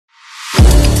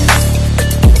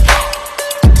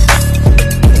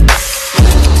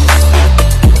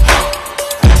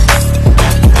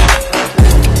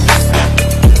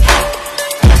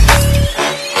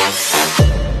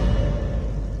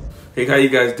Hey, how you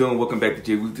guys doing? Welcome back to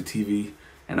J Luther TV,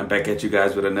 and I'm back at you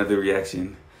guys with another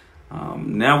reaction.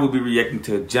 Now we'll be reacting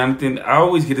to Jonathan. I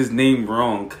always get his name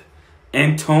wrong.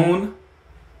 Antoine.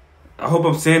 I hope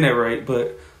I'm saying that right,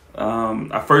 but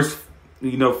I first,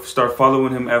 start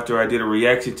following him after I did a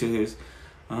reaction to his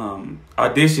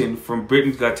audition from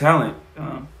Britain's Got Talent.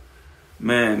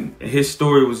 Man, his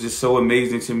story was just so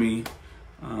amazing to me.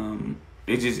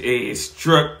 It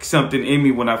struck something in me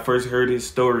when I first heard his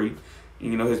story.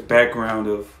 His background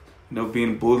of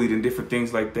being bullied and different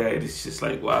things like that. It's just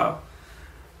like, wow.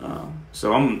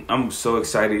 So I'm so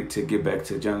excited to get back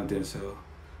to Jonathan. So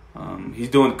he's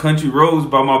doing Country Roads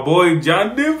by my boy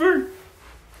John Denver.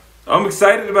 I'm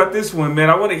excited about this one,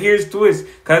 man. I want to hear his twist,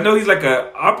 cause I know he's like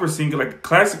a opera singer, like a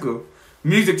classical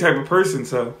music type of person.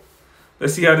 So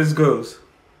let's see how this goes.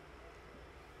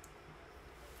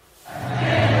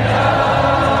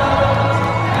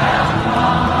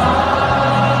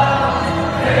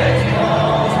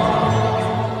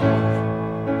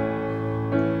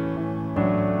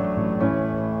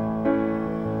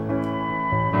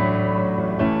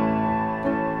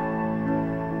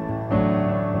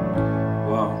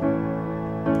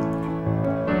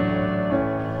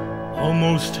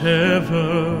 Almost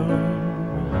heaven,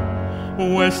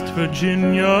 West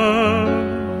Virginia,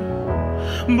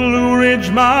 Blue Ridge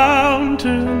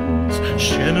Mountains,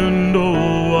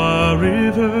 Shenandoah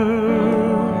River.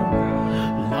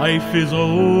 Life is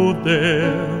old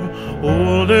there,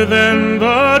 older than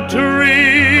the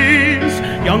trees,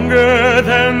 younger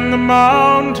than the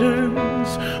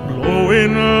mountains,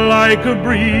 blowing like a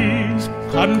breeze.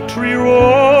 Country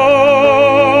roads,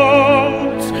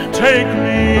 take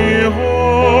me home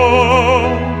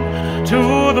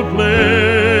to the place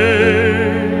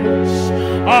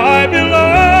I belong.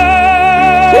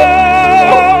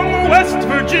 West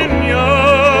Virginia,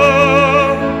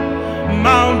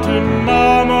 mountain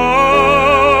mama,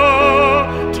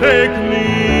 take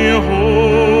me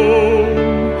home,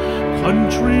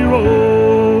 country road.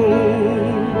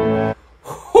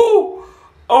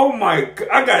 Oh my God,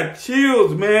 I got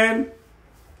chills, man.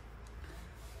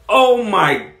 Oh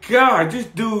my God, this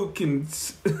dude can,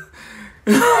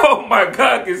 oh my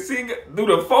God, can sing through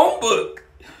the phone book.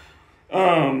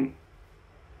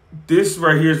 This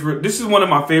right here this is one of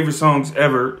my favorite songs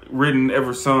ever written,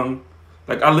 ever sung.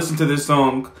 Like, I listen to this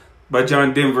song by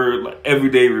John Denver like every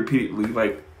day repeatedly,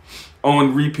 like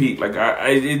on repeat. Like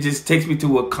it just takes me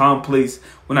to a calm place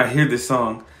when I hear this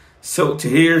song. So to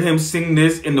hear him sing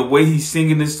this and the way he's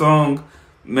singing this song,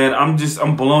 man, I'm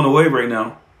blown away right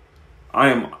now. I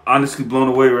am honestly blown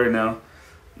away right now.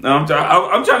 I'm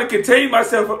trying to contain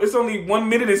myself. It's only 1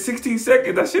 minute and 16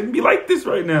 seconds. I shouldn't be like this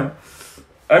right now.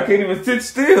 I can't even sit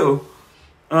still.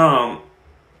 Man,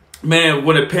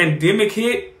 when a pandemic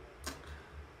hit,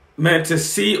 man, to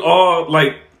see all,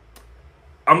 like,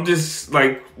 I'm just,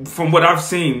 like, from what I've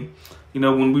seen,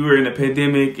 when we were in a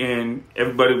pandemic and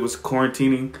everybody was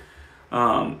quarantining,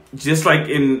 just like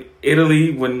in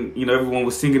Italy when, everyone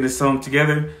was singing this song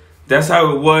together, that's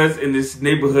how it was in this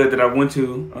neighborhood that I went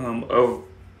to, of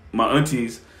my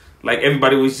aunties. Like,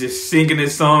 everybody was just singing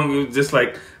this song. It was just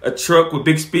like a truck with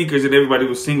big speakers and everybody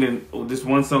was singing this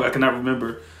one song. I cannot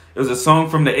remember. It was a song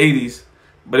from the 80s,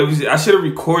 but I should have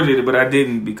recorded it, but I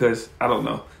didn't because I don't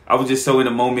know. I was just so in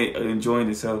the moment enjoying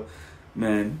it. So,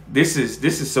 man, this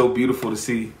is so beautiful to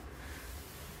see.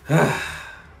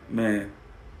 Man.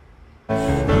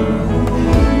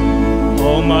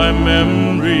 All my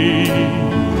memories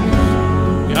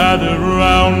gather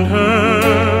round her,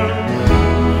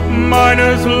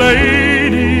 miner's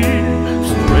lady,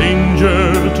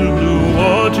 stranger to blue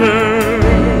water,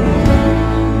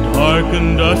 dark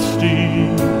and dusty,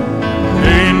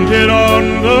 painted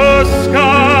on the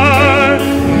sky,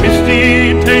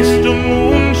 misty taste of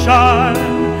moonshine,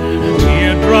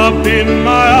 teardrop in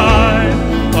my eye.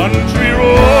 Country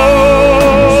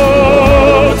roads,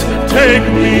 take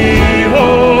me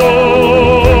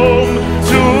home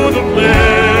to the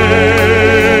place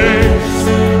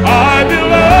I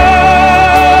belong.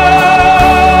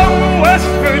 West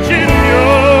Virginia,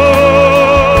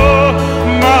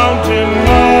 mountain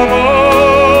mama,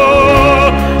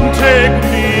 take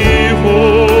me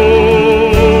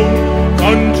home,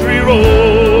 country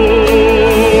roads.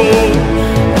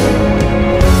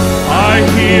 I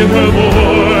hear her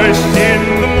voice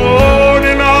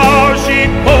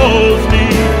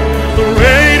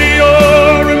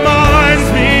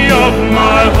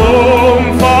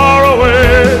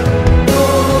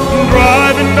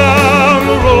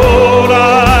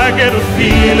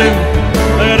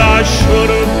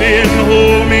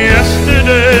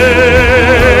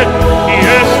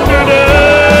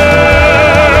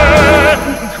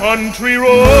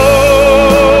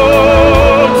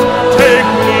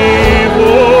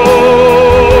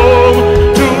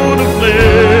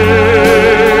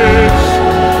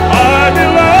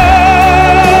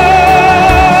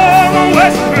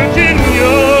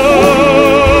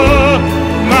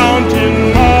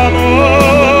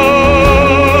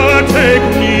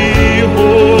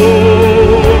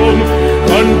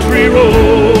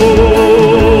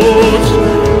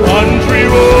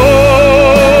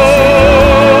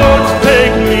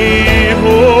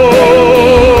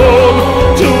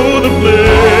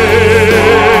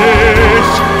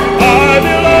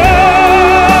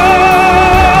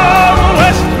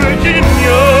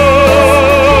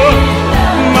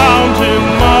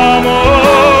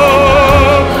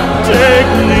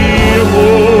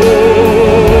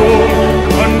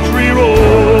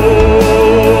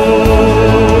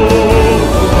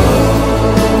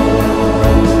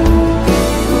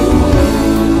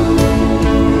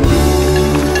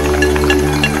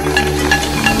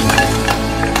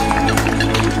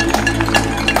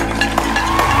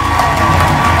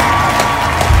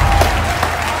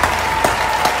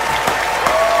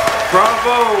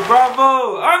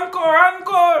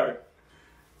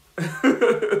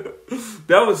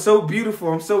That was so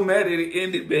beautiful. I'm so mad that it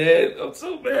ended, man. I'm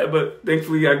so mad, but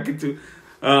thankfully I get to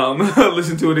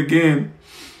listen to it again.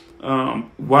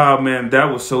 Wow, man, that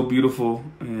was so beautiful.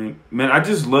 And man, I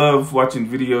just love watching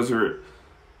videos where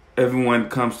everyone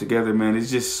comes together, man.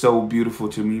 It's just so beautiful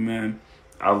to me, man.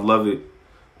 I love it.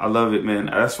 I love it, man.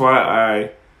 That's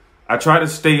why I try to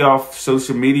stay off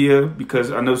social media,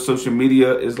 because I know social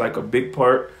media is like a big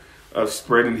part of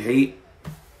spreading hate,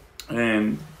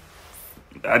 and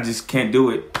I just can't do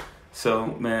it. So,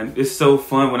 man, it's so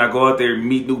fun when I go out there and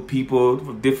meet new people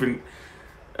with different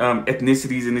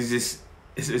ethnicities, and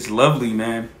it's lovely,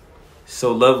 man.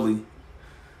 So lovely.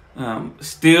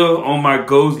 Still on my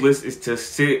goals list is to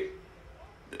sit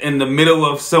in the middle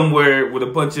of somewhere with a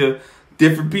bunch of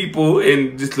different people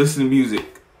and just listen to music.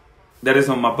 That is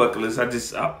on my bucket list. I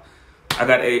just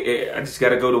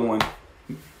gotta go to one.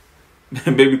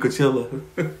 Maybe Coachella.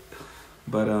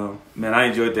 But man, I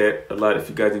enjoyed that a lot. If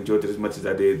you guys enjoyed it as much as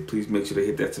I did, please make sure to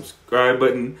hit that subscribe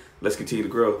button. Let's continue to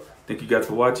grow. Thank you guys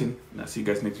for watching, and I'll see you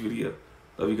guys next video.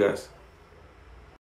 Love you guys.